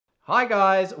Hi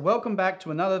guys, welcome back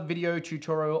to another video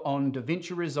tutorial on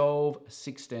DaVinci Resolve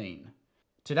 16.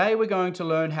 Today we're going to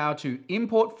learn how to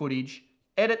import footage,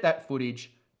 edit that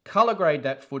footage, color grade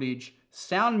that footage,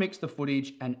 sound mix the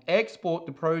footage, and export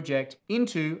the project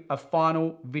into a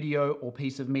final video or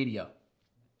piece of media.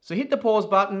 So hit the pause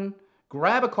button,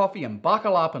 grab a coffee and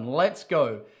buckle up and let's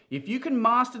go. If you can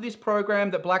master this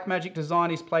program that Blackmagic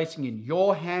Design is placing in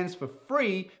your hands for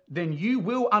free, then you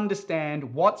will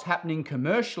understand what's happening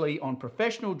commercially on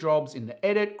professional jobs in the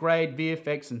edit, grade,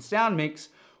 VFX, and sound mix,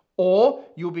 or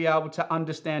you'll be able to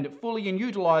understand it fully and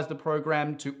utilize the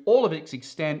program to all of its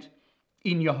extent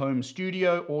in your home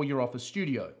studio or your office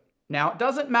studio. Now, it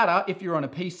doesn't matter if you're on a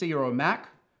PC or a Mac,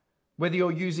 whether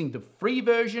you're using the free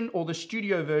version or the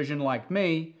studio version like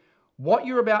me, what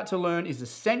you're about to learn is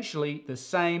essentially the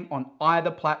same on either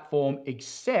platform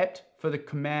except for the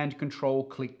command control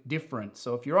click difference.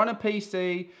 So if you're on a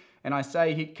PC and I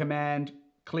say hit command,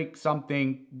 click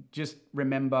something, just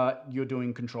remember you're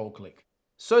doing control click.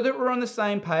 So that we're on the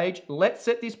same page, let's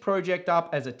set this project up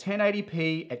as a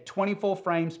 1080p at 24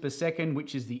 frames per second,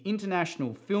 which is the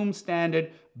international film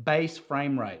standard base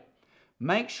frame rate.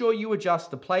 Make sure you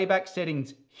adjust the playback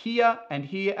settings here and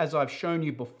here as I've shown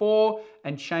you before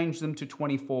and change them to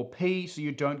 24p so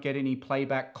you don't get any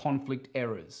playback conflict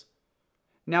errors.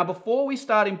 Now before we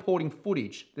start importing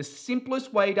footage, the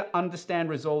simplest way to understand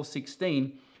Resolve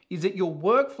 16 is that your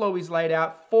workflow is laid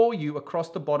out for you across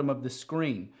the bottom of the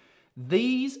screen.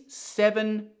 These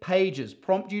 7 pages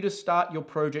prompt you to start your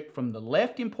project from the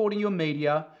left, importing your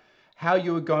media, how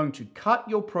you are going to cut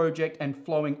your project and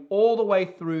flowing all the way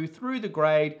through the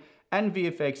grade and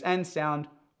VFX and sound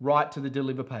right to the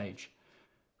deliver page.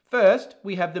 First,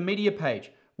 we have the media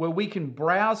page where we can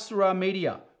browse through our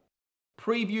media,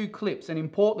 preview clips and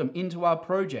import them into our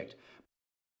project.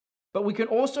 But we can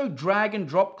also drag and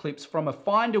drop clips from a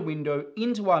Finder window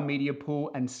into our media pool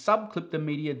and subclip the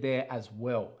media there as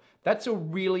well. That's a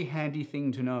really handy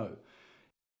thing to know.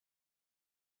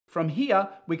 From here,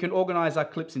 we can organize our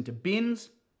clips into bins,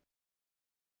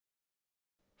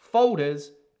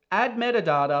 folders, add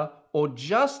metadata, or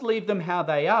just leave them how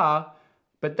they are,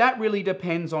 but that really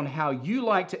depends on how you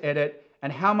like to edit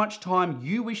and how much time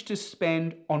you wish to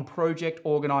spend on project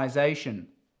organization.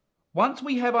 Once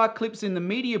we have our clips in the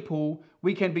media pool,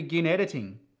 we can begin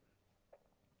editing.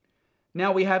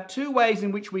 Now we have 2 ways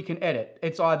in which we can edit.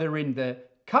 It's either in the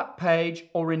cut page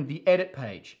or in the edit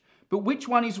page. But which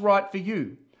one is right for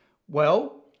you?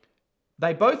 Well,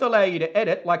 they both allow you to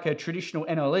edit like a traditional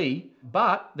NLE,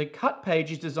 but the cut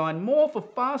page is designed more for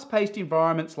fast-paced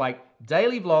environments like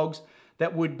daily vlogs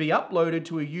that would be uploaded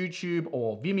to a YouTube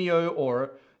or Vimeo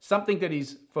or something that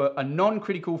is for a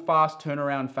non-critical fast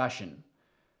turnaround fashion.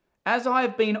 As I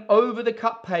have been over the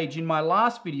cut page in my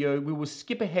last video, we will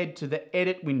skip ahead to the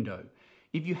edit window.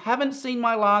 If you haven't seen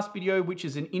my last video, which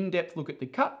is an in-depth look at the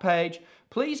cut page,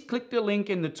 please click the link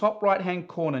in the top right-hand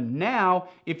corner now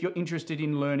if you're interested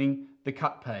in learning the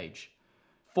cut page.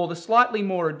 For the slightly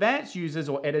more advanced users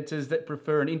or editors that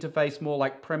prefer an interface more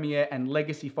like Premiere and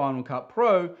Legacy Final Cut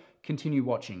Pro, continue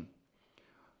watching.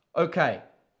 Okay,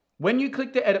 when you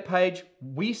click the edit page,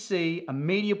 we see a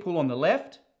media pool on the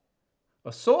left,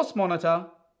 a source monitor,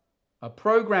 a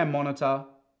program monitor,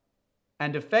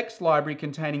 and effects library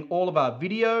containing all of our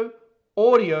video,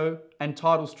 audio, and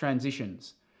titles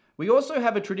transitions. We also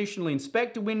have a traditional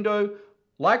inspector window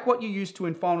like what you're used to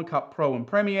in Final Cut Pro and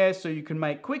Premiere, so you can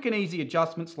make quick and easy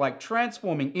adjustments like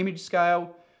transforming image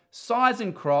scale, size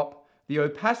and crop, the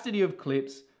opacity of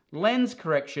clips, lens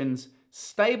corrections,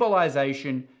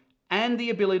 stabilization, and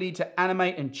the ability to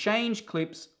animate and change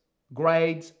clips,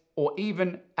 grades, or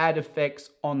even add effects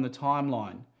on the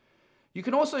timeline. You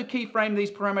can also keyframe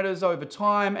these parameters over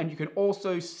time, and you can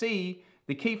also see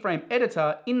the keyframe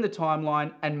editor in the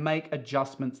timeline and make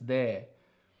adjustments there.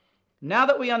 Now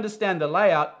that we understand the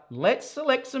layout, let's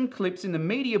select some clips in the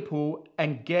media pool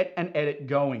and get an edit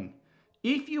going.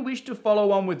 If you wish to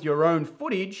follow on with your own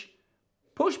footage,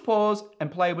 push pause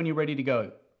and play when you're ready to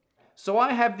go. So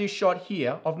I have this shot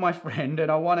here of my friend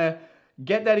and I want to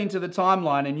get that into the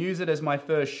timeline and use it as my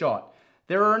first shot.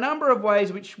 There are a number of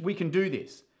ways which we can do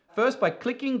this. First, by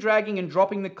clicking, dragging, and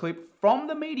dropping the clip from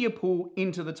the media pool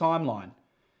into the timeline.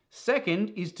 Second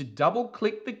is to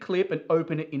double-click the clip and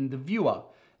open it in the viewer.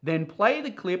 Then play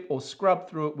the clip or scrub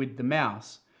through it with the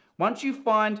mouse. Once you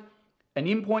find an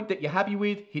in point that you're happy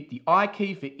with, hit the I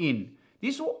key for in.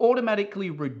 This will automatically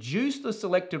reduce the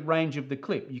selected range of the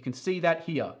clip. You can see that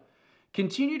here.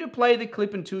 Continue to play the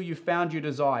clip until you found your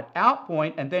desired out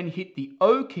point and then hit the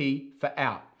O key for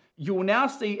out. You will now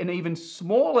see an even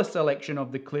smaller selection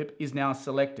of the clip is now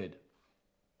selected.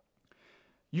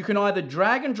 You can either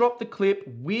drag and drop the clip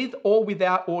with or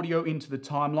without audio into the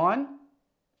timeline,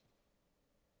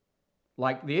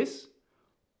 like this.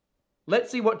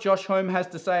 Let's see what Josh Holm has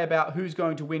to say about who's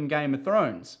going to win Game of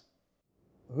Thrones.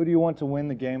 Who do you want to win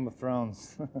the Game of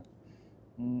Thrones?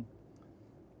 The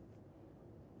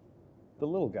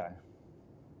little guy.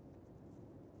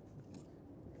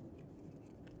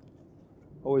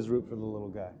 Always root for the little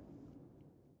guy.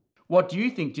 What do you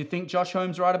think? Do you think Josh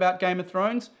Holm's right about Game of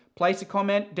Thrones? Place a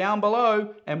comment down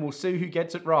below and we'll see who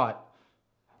gets it right.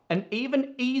 An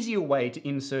even easier way to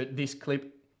insert this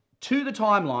clip to the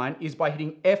timeline is by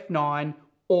hitting F9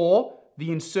 or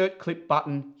the insert clip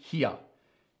button here.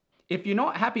 If you're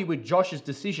not happy with Josh's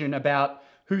decision about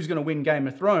who's going to win Game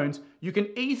of Thrones, you can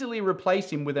easily replace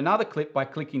him with another clip by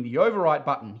clicking the overwrite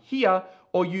button here,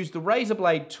 or use the razor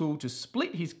blade tool to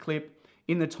split his clip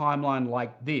in the timeline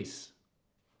like this.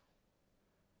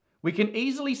 We can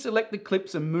easily select the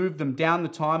clips and move them down the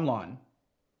timeline.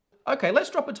 Okay, let's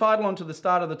drop a title onto the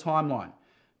start of the timeline.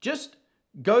 Just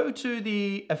go to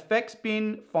the effects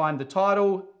bin, find the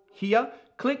title here,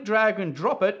 click, drag and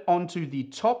drop it onto the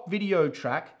top video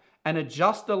track and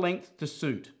adjust the length to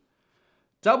suit.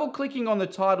 Double clicking on the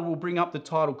title will bring up the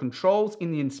title controls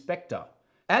in the inspector.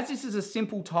 As this is a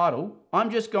simple title,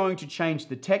 I'm just going to change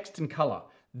the text and color.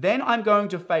 Then I'm going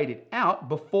to fade it out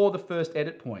before the first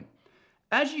edit point.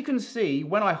 As you can see,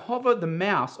 when I hover the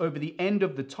mouse over the end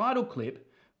of the title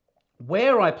clip,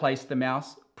 where I place the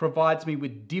mouse provides me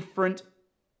with different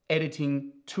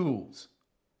editing tools.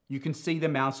 You can see the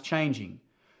mouse changing.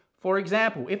 For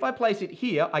example, if I place it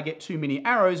here, I get too many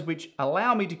arrows which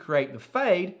allow me to create the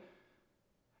fade,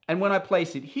 and when I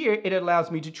place it here, it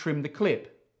allows me to trim the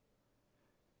clip.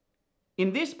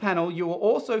 In this panel, you will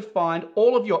also find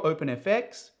all of your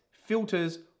OpenFX,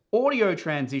 filters, audio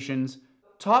transitions,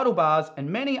 title bars, and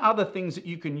many other things that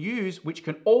you can use which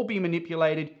can all be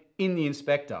manipulated in the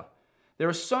inspector. There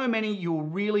are so many, you'll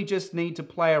really just need to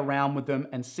play around with them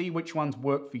and see which ones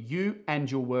work for you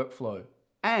and your workflow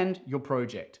and your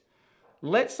project.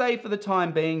 Let's say for the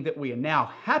time being that we are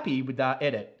now happy with our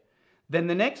edit. Then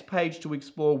the next page to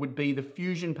explore would be the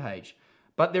Fusion page.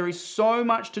 But there is so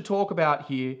much to talk about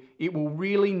here, it will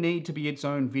really need to be its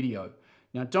own video.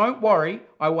 Now don't worry,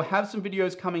 I will have some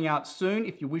videos coming out soon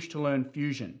if you wish to learn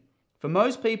Fusion. For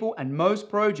most people and most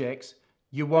projects,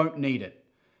 you won't need it.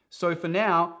 So for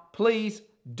now, please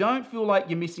don't feel like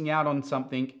you're missing out on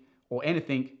something or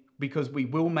anything, because we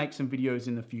will make some videos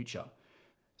in the future.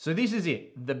 So this is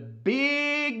it, the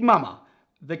big mama,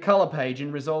 the color page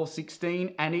in Resolve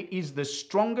 16, and it is the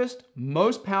strongest,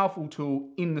 most powerful tool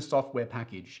in the software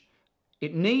package.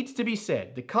 It needs to be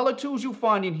said, the color tools you'll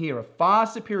find in here are far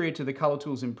superior to the color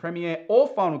tools in Premiere or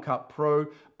Final Cut Pro,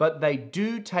 but they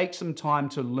do take some time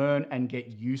to learn and get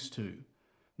used to.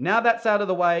 Now that's out of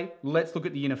the way, let's look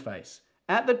at the interface.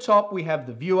 At the top, we have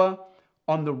the viewer.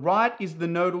 On the right is the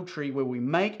nodal tree where we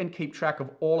make and keep track of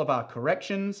all of our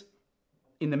corrections.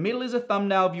 In the middle is a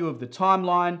thumbnail view of the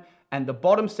timeline, and the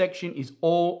bottom section is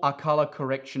all our color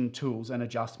correction tools and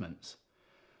adjustments.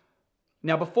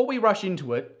 Now, before we rush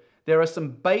into it, there are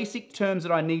some basic terms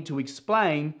that I need to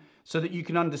explain so that you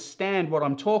can understand what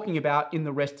I'm talking about in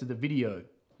the rest of the video.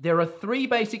 There are three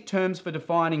basic terms for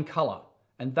defining color,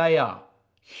 and they are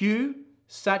hue,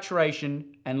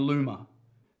 saturation, and luma.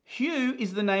 Hue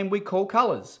is the name we call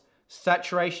colors.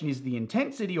 Saturation is the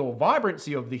intensity or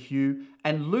vibrancy of the hue,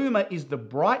 and luma is the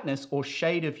brightness or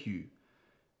shade of hue.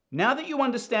 Now that you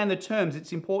understand the terms,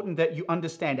 it's important that you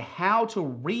understand how to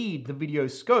read the video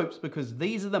scopes, because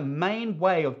these are the main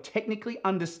way of technically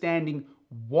understanding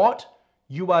what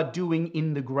you are doing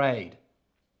in the grade.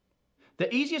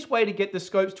 The easiest way to get the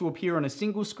scopes to appear on a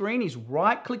single screen is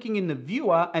right-clicking in the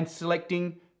viewer and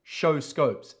selecting Show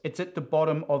Scopes. It's at the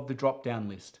bottom of the drop-down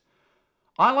list.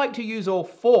 I like to use all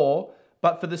four,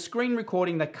 but for the screen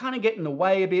recording, they kind of get in the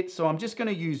way a bit, so I'm just going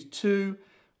to use two,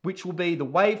 which will be the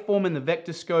waveform and the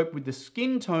vector scope with the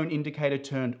skin tone indicator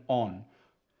turned on.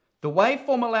 The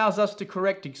waveform allows us to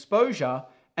correct exposure,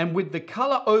 and with the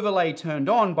color overlay turned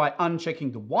on by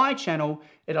unchecking the Y channel,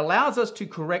 it allows us to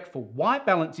correct for white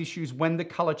balance issues when the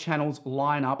color channels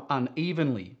line up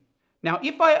unevenly. Now,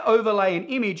 if I overlay an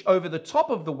image over the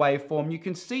top of the waveform, you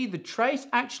can see the trace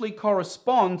actually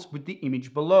corresponds with the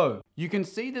image below. You can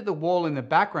see that the wall in the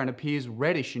background appears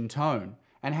reddish in tone,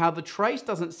 and how the trace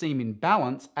doesn't seem in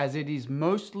balance as it is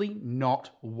mostly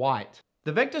not white.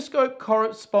 The vector scope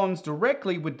corresponds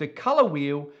directly with the color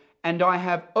wheel, and I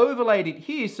have overlaid it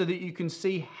here so that you can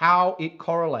see how it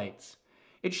correlates.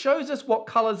 It shows us what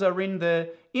colors are in the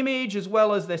image as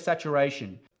well as their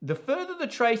saturation. The further the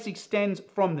trace extends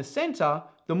from the center,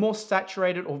 the more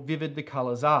saturated or vivid the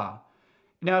colors are.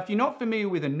 Now, if you're not familiar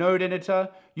with a node editor,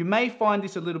 you may find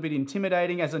this a little bit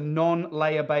intimidating as a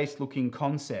non-layer based looking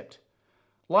concept.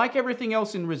 Like everything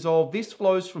else in Resolve, this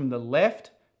flows from the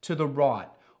left to the right.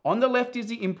 On the left is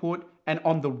the input and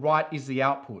on the right is the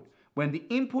output. When the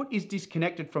input is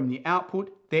disconnected from the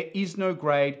output, there is no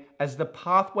grade as the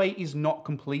pathway is not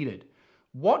completed.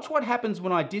 Watch what happens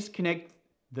when I disconnect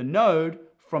the node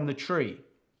from the tree.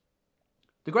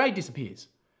 The grade disappears.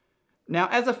 Now,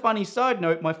 as a funny side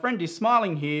note, my friend is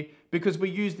smiling here because we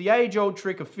use the age-old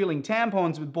trick of filling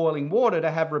tampons with boiling water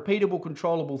to have repeatable,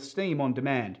 controllable steam on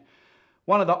demand.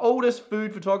 One of the oldest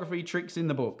food photography tricks in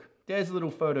the book. There's a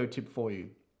little photo tip for you.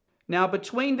 Now,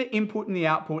 between the input and the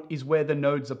output is where the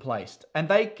nodes are placed, and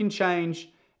they can change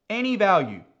any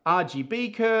value.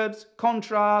 RGB curves,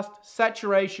 contrast,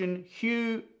 saturation,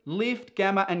 hue, lift,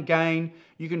 gamma, and gain.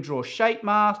 You can draw shape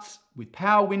masks with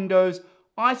power windows,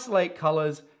 isolate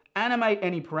colors, animate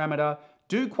any parameter,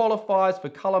 do qualifiers for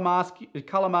color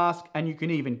mask, and you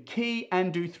can even key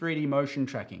and do 3D motion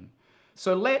tracking.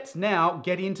 So let's now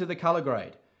get into the color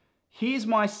grade. Here's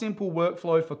my simple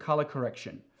workflow for color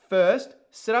correction. First,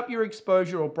 set up your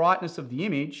exposure or brightness of the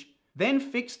image, then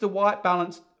fix the white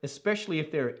balance, especially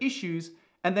if there are issues,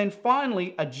 and then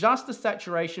finally adjust the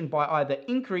saturation by either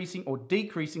increasing or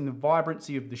decreasing the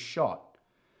vibrancy of the shot.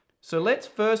 So let's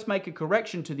first make a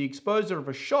correction to the exposure of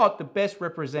a shot that best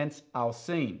represents our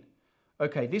scene.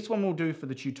 Okay, this one will do for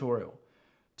the tutorial.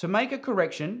 To make a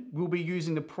correction, we'll be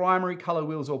using the primary color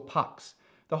wheels or pucks.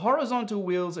 The horizontal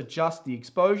wheels adjust the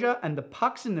exposure and the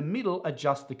pucks in the middle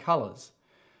adjust the colors.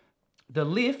 The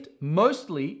lift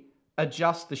mostly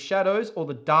adjusts the shadows or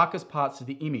the darkest parts of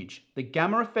the image. The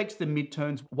gamma affects the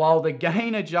midtones while the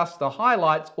gain adjusts the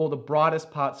highlights or the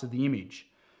brightest parts of the image.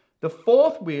 The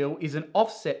fourth wheel is an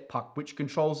offset puck which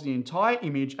controls the entire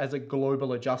image as a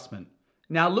global adjustment.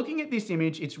 Now looking at this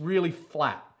image, it's really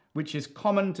flat, which is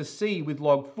common to see with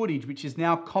log footage, which is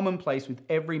now commonplace with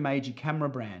every major camera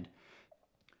brand.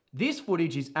 This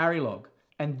footage is Arilog,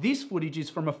 and this footage is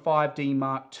from a 5D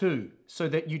Mark II, so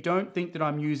that you don't think that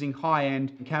I'm using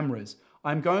high-end cameras.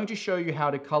 I'm going to show you how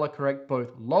to color correct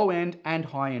both low-end and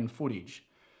high-end footage.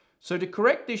 So to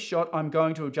correct this shot, I'm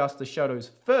going to adjust the shadows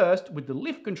first with the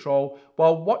lift control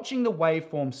while watching the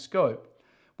waveform scope.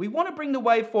 We want to bring the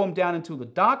waveform down until the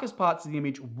darkest parts of the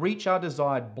image reach our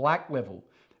desired black level.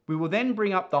 We will then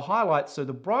bring up the highlights so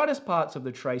the brightest parts of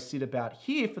the trace sit about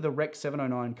here for the Rec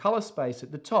 709 color space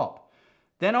at the top.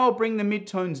 Then I'll bring the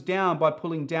midtones down by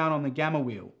pulling down on the gamma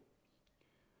wheel.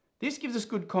 This gives us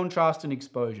good contrast and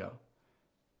exposure.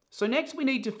 So next we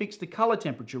need to fix the color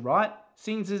temperature, right?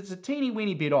 Since it's a teeny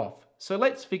weeny bit off. So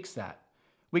let's fix that.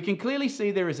 We can clearly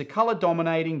see there is a color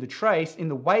dominating the trace in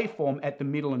the waveform at the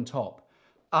middle and top.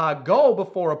 Our goal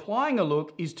before applying a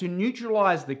look is to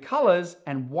neutralize the colors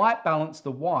and white balance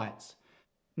the whites.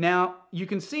 Now you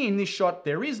can see in this shot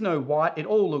there is no white, it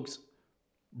all looks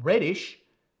reddish.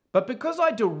 But because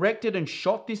I directed and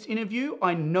shot this interview,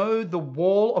 I know the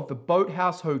wall of the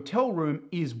Boathouse hotel room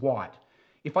is white.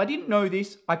 If I didn't know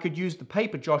this, I could use the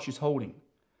paper Josh is holding.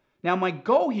 Now my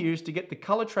goal here is to get the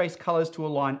color trace colors to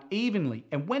align evenly,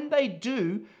 and when they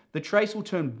do, the trace will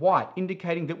turn white,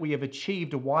 indicating that we have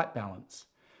achieved a white balance.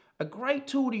 A great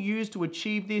tool to use to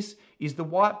achieve this is the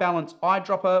white balance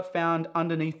eyedropper found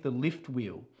underneath the lift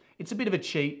wheel. It's a bit of a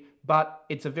cheat, but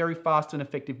it's a very fast and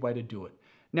effective way to do it.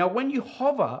 Now when you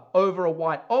hover over a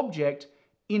white object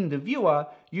in the viewer,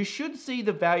 you should see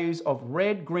the values of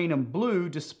red, green, and blue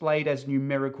displayed as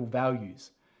numerical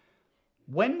values.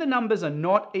 When the numbers are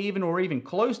not even or even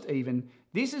close to even,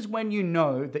 this is when you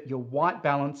know that your white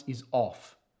balance is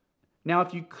off. Now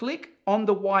if you click on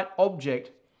the white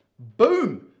object,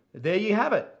 boom, there you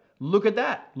have it. Look at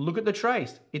that, look at the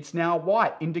trace. It's now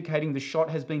white, indicating the shot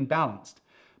has been balanced.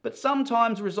 But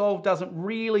sometimes Resolve doesn't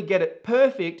really get it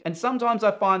perfect, and sometimes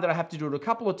I find that I have to do it a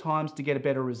couple of times to get a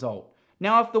better result.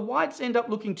 Now, if the whites end up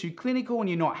looking too clinical and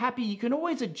you're not happy, you can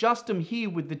always adjust them here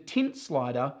with the tint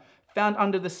slider found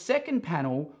under the second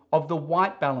panel of the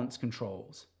white balance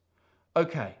controls.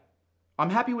 Okay, I'm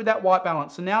happy with that white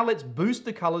balance, so now let's boost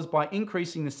the colors by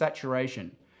increasing the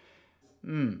saturation.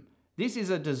 This is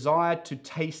a desire to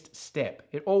taste step.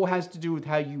 It all has to do with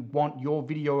how you want your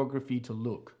videography to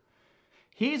look.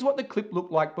 Here's what the clip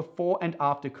looked like before and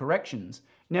after corrections.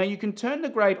 Now you can turn the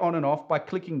grade on and off by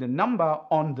clicking the number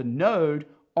on the node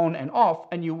on and off,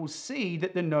 and you will see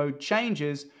that the node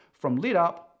changes from lit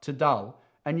up to dull.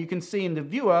 And you can see in the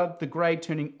viewer the grade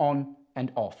turning on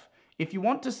and off. If you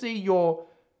want to see your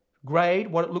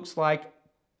grade, what it looks like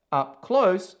up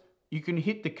close, you can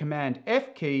hit the Command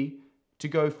F key to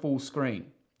go full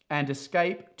screen and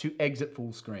escape to exit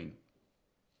full screen.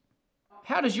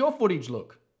 How does your footage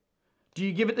look? Do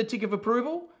you give it the tick of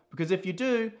approval? Because if you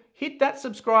do, hit that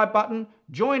subscribe button,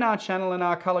 join our channel and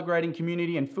our color grading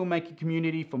community and filmmaking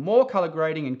community for more color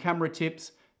grading and camera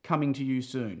tips coming to you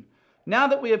soon. Now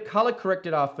that we have color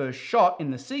corrected our first shot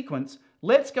in the sequence,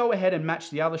 let's go ahead and match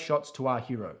the other shots to our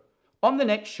hero. On the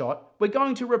next shot, we're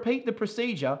going to repeat the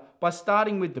procedure by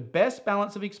starting with the best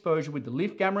balance of exposure with the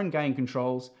lift, gamma and gain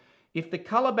controls. If the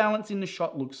color balance in the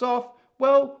shot looks off,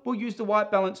 well, we'll use the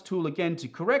white balance tool again to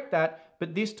correct that,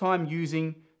 but this time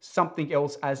using something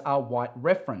else as our white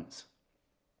reference.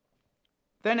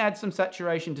 Then add some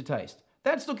saturation to taste.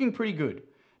 That's looking pretty good.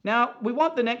 Now, we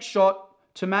want the next shot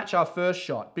to match our first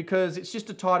shot because it's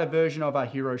just a tighter version of our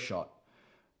hero shot.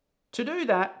 To do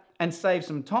that, and save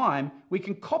some time, we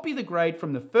can copy the grade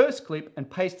from the first clip and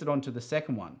paste it onto the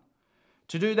second one.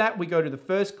 To do that, we go to the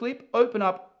first clip, open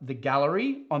up the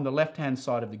gallery on the left-hand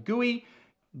side of the GUI,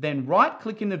 then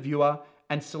right-click in the viewer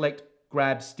and select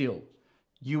Grab Still.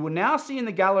 You will now see in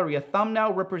the gallery a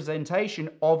thumbnail representation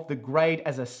of the grade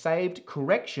as a saved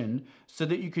correction so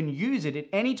that you can use it at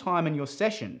any time in your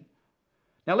session.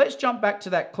 Now let's jump back to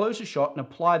that closer shot and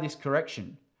apply this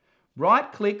correction.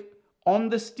 Right-click on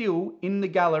the still in the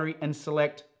gallery and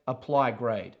select Apply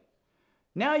Grade.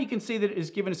 Now you can see that it has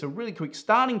given us a really quick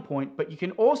starting point, but you can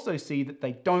also see that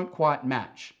they don't quite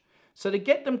match. So to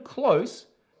get them close,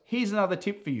 here's another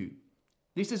tip for you.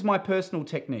 This is my personal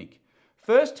technique.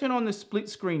 First turn on the split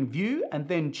screen view and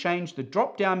then change the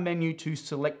drop down menu to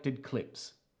selected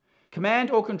clips. Command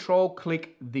or Control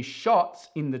click the shots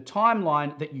in the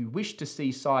timeline that you wish to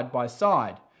see side by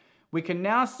side. We can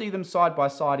now see them side by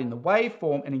side in the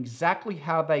waveform and exactly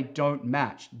how they don't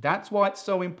match. That's why it's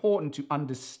so important to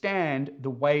understand the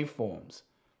waveforms.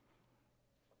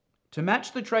 To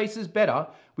match the traces better,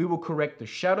 we will correct the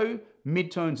shadow,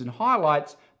 midtones and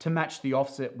highlights to match the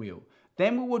offset wheel.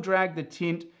 Then we will drag the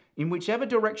tint in whichever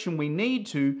direction we need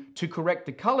to correct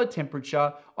the color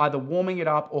temperature, either warming it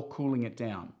up or cooling it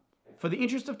down. For the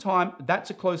interest of time, that's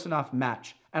a close enough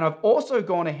match. And I've also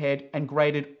gone ahead and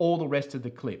graded all the rest of the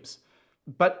clips.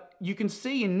 But you can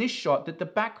see in this shot that the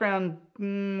background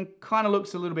kind of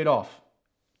looks a little bit off.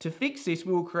 To fix this,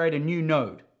 we will create a new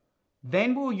node.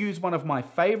 Then we'll use one of my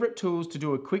favorite tools to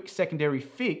do a quick secondary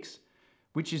fix,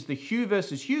 which is the hue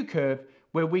versus hue curve,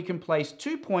 where we can place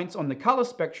 2 points on the color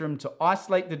spectrum to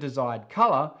isolate the desired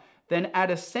color, then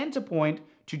add a center point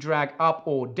to drag up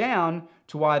or down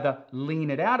to either lean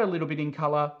it out a little bit in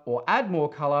color or add more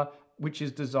color, which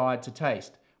is desired to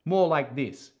taste. More like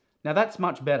this. Now that's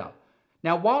much better.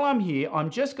 Now while I'm here, I'm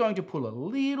just going to pull a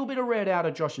little bit of red out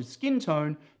of Josh's skin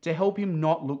tone to help him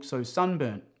not look so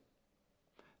sunburnt.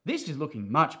 This is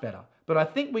looking much better, but I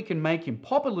think we can make him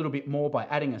pop a little bit more by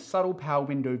adding a subtle power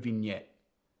window vignette.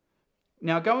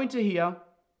 Now go into here,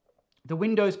 the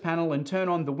Windows panel, and turn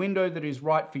on the window that is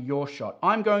right for your shot.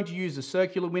 I'm going to use a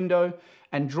circular window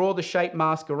and draw the shape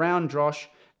mask around Josh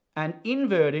and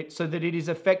invert it so that it is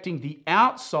affecting the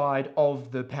outside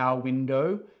of the power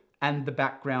window and the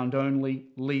background only,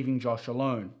 leaving Josh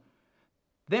alone.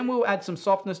 Then we'll add some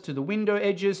softness to the window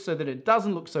edges so that it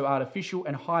doesn't look so artificial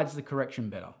and hides the correction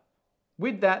better.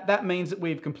 With that, that means that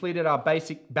we've completed our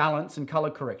basic balance and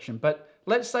color correction, but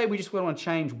let's say we just want to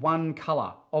change one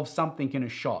color of something in a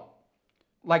shot,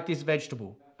 like this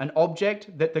vegetable, an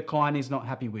object that the client is not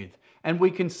happy with. And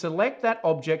we can select that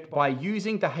object by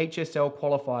using the HSL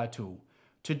qualifier tool.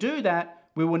 To do that,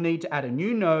 we will need to add a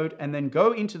new node and then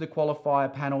go into the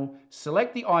qualifier panel,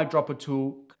 select the eyedropper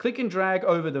tool, click and drag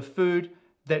over the food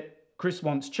that Chris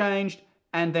wants changed,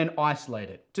 and then isolate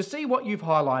it. To see what you've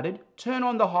highlighted, turn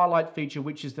on the highlight feature,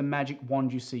 which is the magic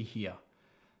wand you see here.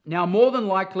 Now, more than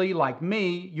likely, like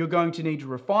me, you're going to need to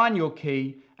refine your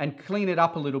key and clean it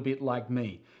up a little bit like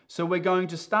me. So we're going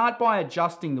to start by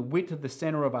adjusting the width of the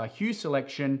center of our hue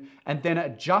selection and then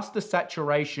adjust the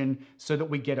saturation so that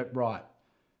we get it right.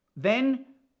 Then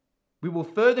we will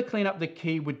further clean up the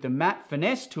key with the matte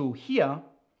finesse tool here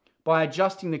by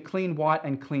adjusting the clean white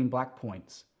and clean black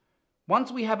points.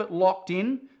 Once we have it locked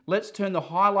in, let's turn the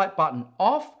highlight button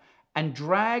off and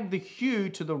drag the hue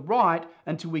to the right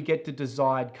until we get the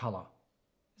desired color.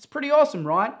 It's pretty awesome,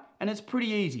 right? And it's pretty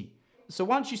easy. So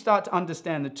once you start to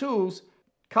understand the tools,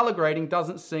 color grading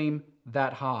doesn't seem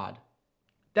that hard.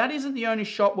 That isn't the only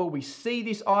shot where we see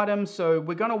this item, so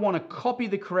we're going to want to copy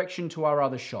the correction to our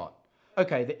other shot.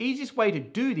 Okay, the easiest way to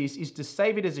do this is to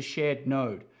save it as a shared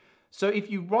node. So if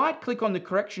you right-click on the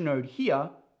correction node here,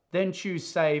 then choose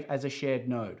Save as a shared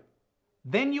node.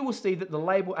 Then you will see that the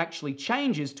label actually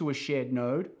changes to a shared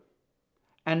node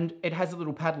and it has a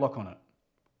little padlock on it.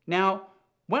 Now,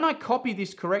 when I copy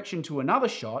this correction to another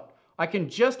shot, I can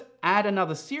just add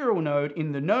another serial node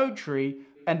in the node tree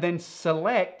and then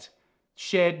select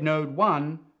shared node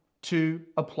 1 to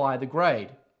apply the grade.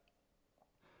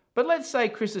 But let's say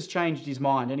Chris has changed his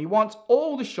mind and he wants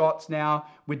all the shots now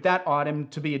with that item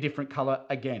to be a different color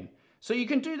again. So you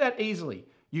can do that easily.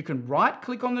 You can right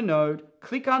click on the node,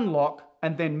 click unlock,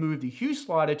 and then move the hue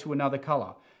slider to another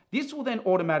color. This will then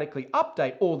automatically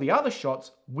update all the other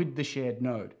shots with the shared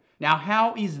node. Now,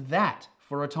 how is that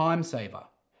for a time saver?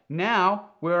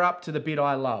 Now we're up to the bit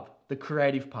I love, the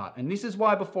creative part. And this is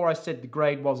why before I said the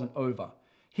grade wasn't over.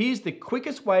 Here's the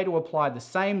quickest way to apply the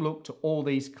same look to all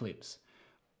these clips.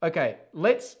 Okay,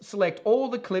 let's select all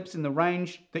the clips in the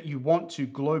range that you want to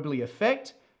globally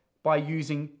affect by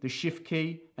using the Shift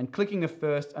key and clicking the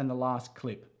first and the last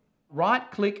clip. Right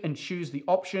click and choose the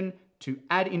option to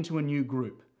add into a new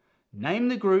group. Name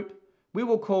the group. We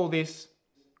will call this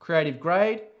Creative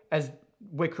Grade as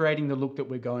we're creating the look that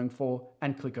we're going for,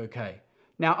 and click OK.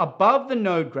 Now above the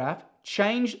node graph,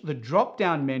 change the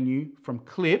drop-down menu from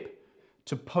Clip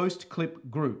to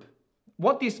Post-Clip Group.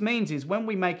 What this means is when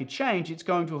we make a change, it's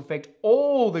going to affect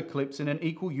all the clips in an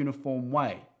equal uniform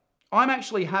way. I'm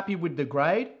actually happy with the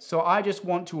grade, so I just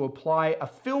want to apply a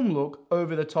film look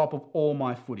over the top of all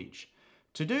my footage.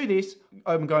 To do this,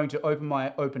 I'm going to open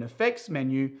my Open Effects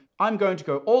menu. I'm going to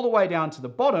go all the way down to the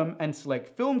bottom and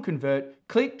select Film Convert,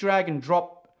 click, drag and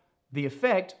drop the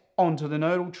effect onto the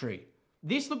nodal tree.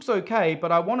 This looks okay,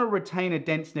 but I want to retain a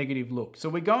dense negative look, so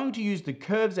we're going to use the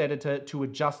Curves editor to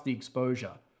adjust the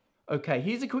exposure. Okay,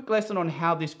 here's a quick lesson on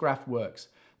how this graph works.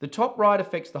 The top right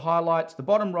affects the highlights, the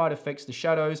bottom right affects the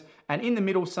shadows, and in the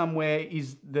middle somewhere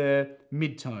is the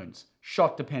midtones,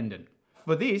 shot dependent.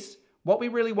 For this, what we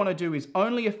really want to do is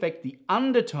only affect the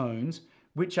undertones,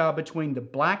 which are between the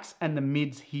blacks and the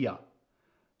mids here.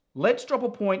 Let's drop a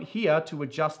point here to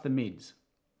adjust the mids.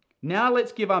 Now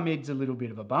let's give our mids a little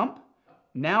bit of a bump.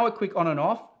 Now a quick on and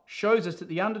off shows us that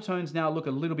the undertones now look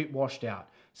a little bit washed out.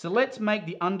 So let's make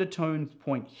the undertones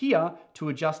point here to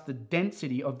adjust the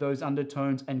density of those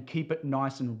undertones and keep it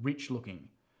nice and rich looking.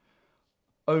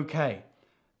 Okay,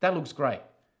 that looks great.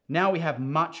 Now we have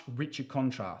much richer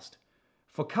contrast.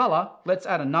 For color, let's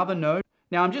add another node.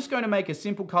 Now I'm just going to make a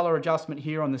simple color adjustment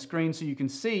here on the screen so you can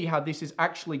see how this is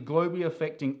actually globally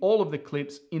affecting all of the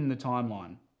clips in the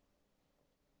timeline.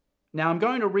 Now I'm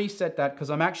going to reset that because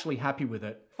I'm actually happy with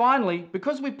it. Finally,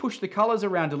 because we've pushed the colors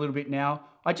around a little bit now,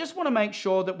 I just want to make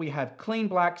sure that we have clean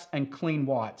blacks and clean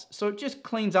whites, so it just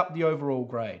cleans up the overall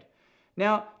grade.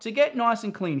 Now, to get nice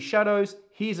and clean shadows,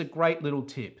 here's a great little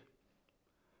tip.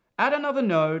 Add another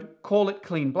node, call it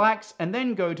Clean Blacks, and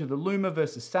then go to the Luma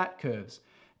versus Sat curves.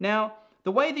 Now,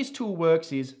 the way this tool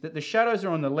works is that the shadows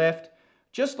are on the left,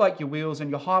 just like your wheels,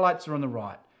 and your highlights are on the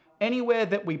right. Anywhere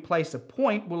that we place a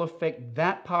point will affect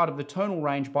that part of the tonal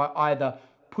range by either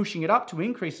pushing it up to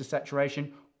increase the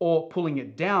saturation or pulling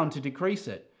it down to decrease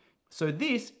it. So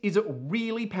this is a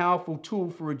really powerful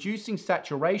tool for reducing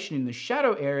saturation in the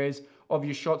shadow areas of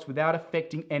your shots without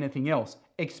affecting anything else,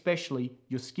 especially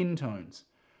your skin tones.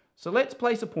 So let's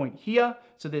place a point here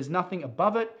so there's nothing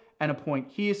above it, and a point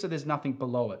here so there's nothing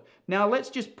below it. Now let's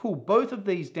just pull both of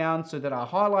these down so that our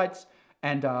highlights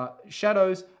and our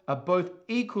shadows are both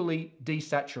equally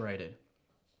desaturated.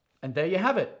 And there you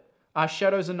have it. Our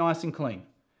shadows are nice and clean.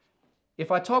 If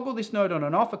I toggle this node on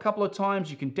and off a couple of times,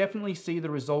 you can definitely see the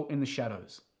result in the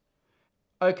shadows.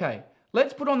 Okay,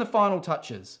 let's put on the final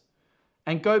touches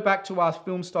and go back to our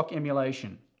film stock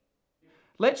emulation.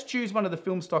 Let's choose one of the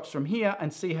film stocks from here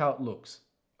and see how it looks.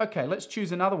 Okay, let's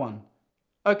choose another one.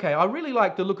 Okay, I really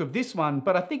like the look of this one,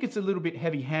 but I think it's a little bit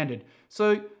heavy-handed.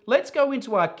 So let's go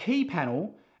into our key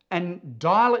panel and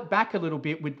dial it back a little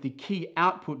bit with the key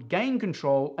output gain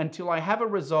control until I have a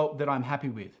result that I'm happy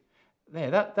with. There,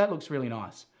 that looks really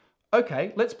nice.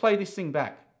 Okay, let's play this thing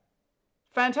back.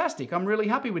 Fantastic, I'm really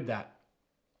happy with that.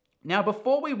 Now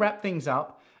before we wrap things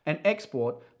up and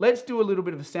export, let's do a little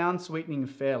bit of sound sweetening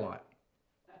of fairlight.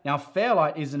 Now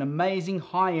fairlight is an amazing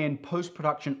high-end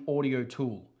post-production audio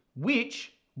tool,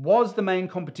 which was the main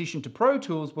competition to Pro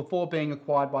Tools before being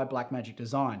acquired by Blackmagic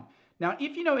Design. Now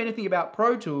if you know anything about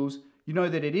Pro Tools, you know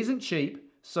that it isn't cheap,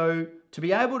 so to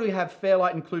be able to have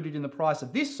fairlight included in the price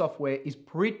of this software is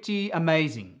pretty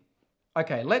amazing.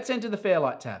 Okay, let's enter the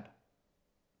fairlight tab.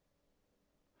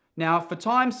 Now for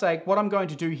time's sake, what I'm going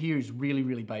to do here is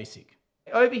really basic.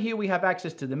 Over here we have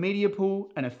access to the media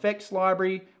pool, an effects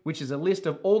library, which is a list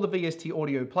of all the VST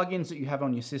audio plugins that you have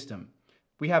on your system.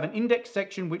 We have an index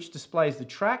section which displays the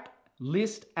track,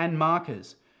 list, and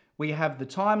markers. We have the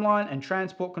timeline and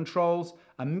transport controls.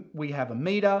 We have a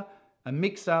meter, a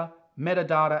mixer,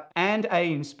 metadata, and an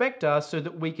inspector so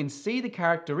that we can see the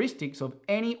characteristics of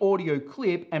any audio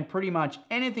clip and pretty much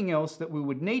anything else that we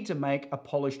would need to make a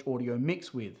polished audio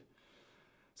mix with.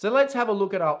 So let's have a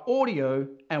look at our audio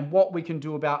and what we can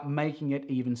do about making it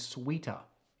even sweeter.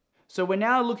 So we're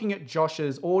now looking at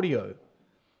Josh's audio.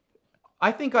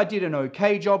 I think I did an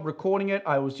okay job recording it.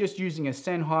 I was just using a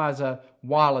Sennheiser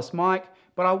wireless mic,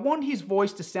 but I want his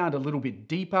voice to sound a little bit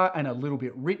deeper and a little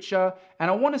bit richer,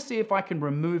 and I want to see if I can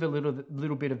remove a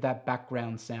little bit of that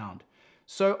background sound.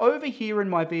 So over here in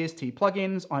my VST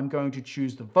plugins, I'm going to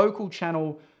choose the vocal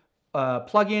channel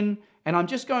plugin, and I'm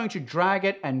just going to drag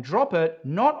it and drop it,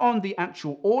 not on the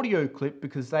actual audio clip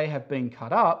because they have been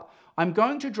cut up. I'm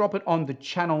going to drop it on the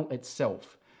channel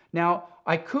itself. Now,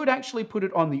 I could actually put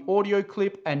it on the audio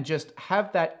clip and just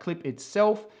have that clip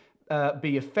itself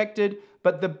be affected,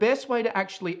 but the best way to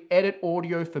actually edit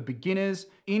audio for beginners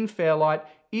in Fairlight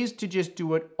is to just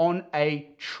do it on a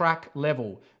track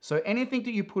level. So anything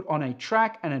that you put on a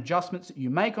track and adjustments that you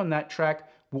make on that track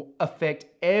will affect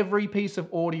every piece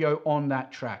of audio on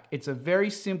that track. It's a very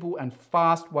simple and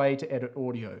fast way to edit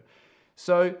audio.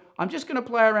 So I'm just going to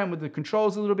play around with the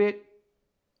controls a little bit.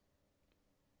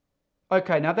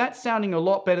 Okay, now that's sounding a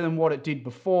lot better than what it did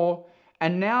before.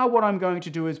 And now what I'm going to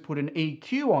do is put an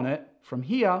EQ on it from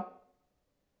here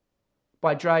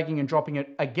by dragging and dropping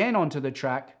it again onto the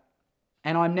track.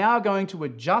 And I'm now going to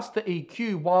adjust the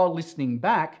EQ while listening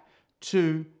back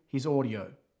to his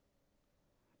audio.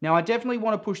 Now I definitely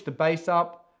want to push the bass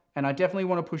up, and I definitely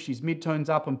want to push his midtones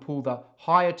up and pull the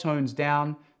higher tones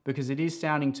down because it is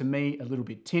sounding to me a little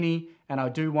bit tinny, and I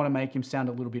do want to make him sound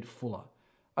a little bit fuller.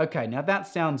 Okay, now that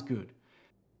sounds good.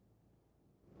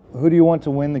 Who do you want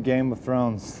to win the Game of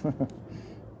Thrones?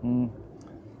 The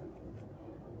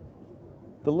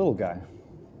little guy.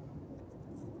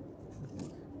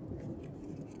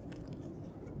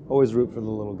 Always root for the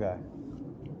little guy.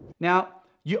 Now,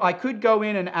 I could go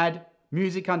in and add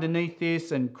music underneath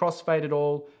this and crossfade it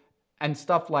all and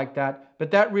stuff like that,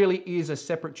 but that really is a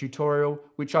separate tutorial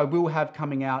which I will have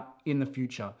coming out in the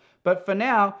future. But for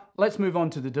now, let's move on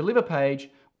to the deliver page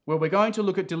where we're going to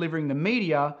look at delivering the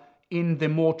media in the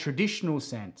more traditional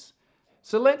sense.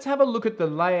 So let's have a look at the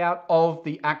layout of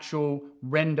the actual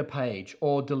render page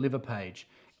or deliver page.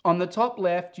 On the top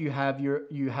left, you have your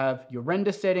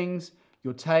render settings,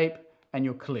 your tape, and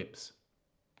your clips.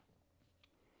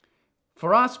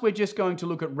 For us, we're just going to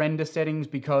look at render settings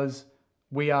because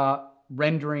we are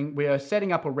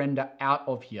setting up a render out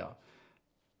of here.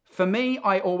 For me,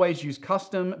 I always use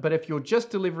custom, but if you're just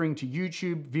delivering to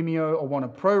YouTube, Vimeo, or want a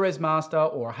ProRes master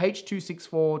or a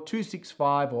H.264,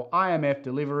 265, or IMF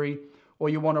delivery, or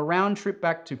you want a round trip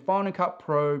back to Final Cut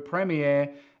Pro,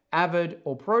 Premiere, Avid,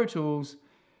 or Pro Tools,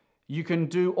 you can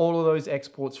do all of those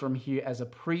exports from here as a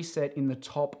preset in the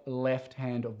top left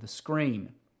hand of the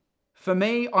screen. For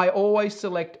me, I always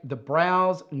select the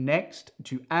Browse Next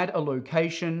to add a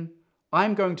location.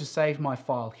 I'm going to save my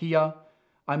file here.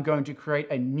 I'm going to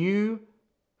create a new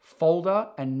folder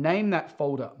and name that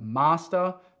folder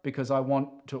Master because I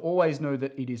want to always know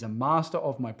that it is a master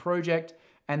of my project,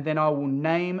 and then I will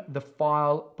name the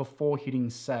file before hitting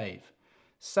save.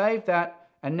 Save that,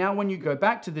 and now when you go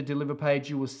back to the deliver page,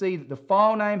 you will see that the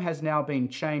file name has now been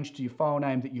changed to your file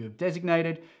name that you have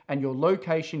designated, and your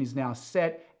location is now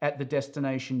set at the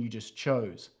destination you just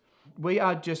chose. We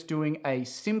are just doing a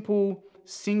simple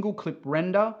single clip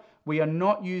render. We are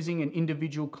not using an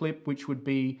individual clip, which would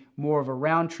be more of a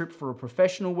round trip for a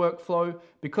professional workflow.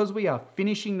 Because we are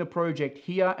finishing the project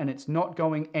here and it's not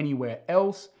going anywhere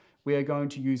else, we are going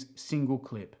to use single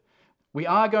clip. We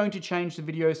are going to change the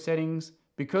video settings.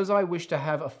 Because I wish to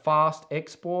have a fast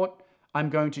export, I'm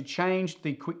going to change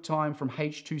the QuickTime from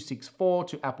H.264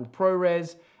 to Apple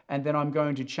ProRes, and then I'm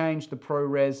going to change the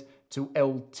ProRes to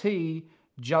LT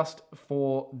just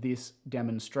for this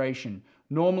demonstration.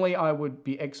 Normally I would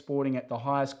be exporting at the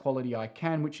highest quality I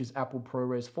can, which is Apple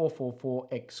ProRes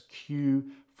 444XQ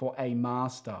for a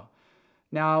master.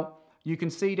 Now, you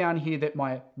can see down here that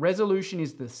my resolution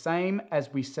is the same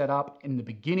as we set up in the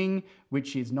beginning,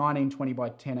 which is 1920 by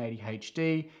 1080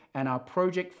 HD, and our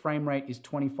project frame rate is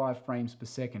 25 frames per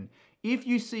second. If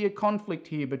you see a conflict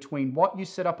here between what you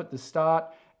set up at the start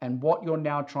and what you're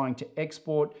now trying to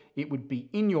export, it would be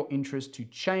in your interest to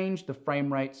change the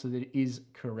frame rate so that it is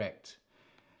correct.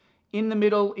 In the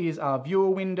middle is our viewer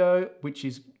window, which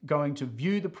is going to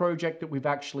view the project that we've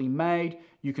actually made.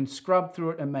 You can scrub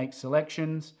through it and make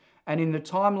selections. And in the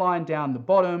timeline down the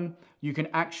bottom, you can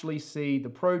actually see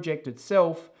the project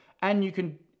itself. And you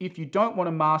can, if you don't want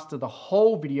to master the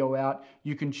whole video out,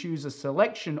 you can choose a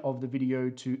selection of the video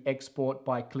to export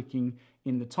by clicking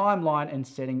in the timeline and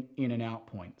setting in and out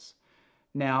points.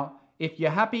 Now, if you're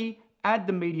happy, add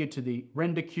the media to the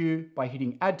render queue by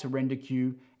hitting add to render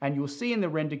queue, and you'll see in the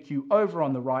render queue over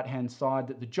on the right hand side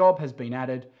that the job has been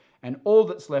added, and all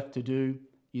that's left to do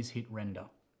is hit render.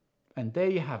 And there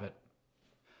you have it.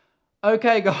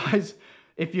 Okay guys,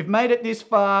 if you've made it this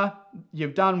far,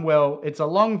 you've done well. It's a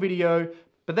long video,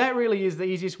 but that really is the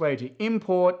easiest way to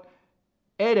import,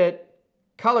 edit,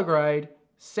 color grade,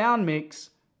 sound mix,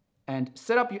 and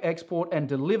set up your export and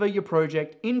deliver your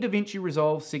project in DaVinci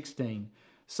Resolve 16.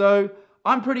 So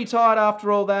I'm pretty tired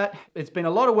after all that. It's been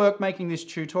a lot of work making this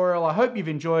tutorial. I hope you've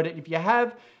enjoyed it. If you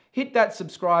have, hit that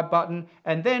subscribe button,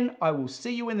 and then I will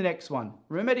see you in the next one.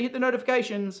 Remember to hit the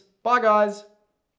notifications. Bye guys.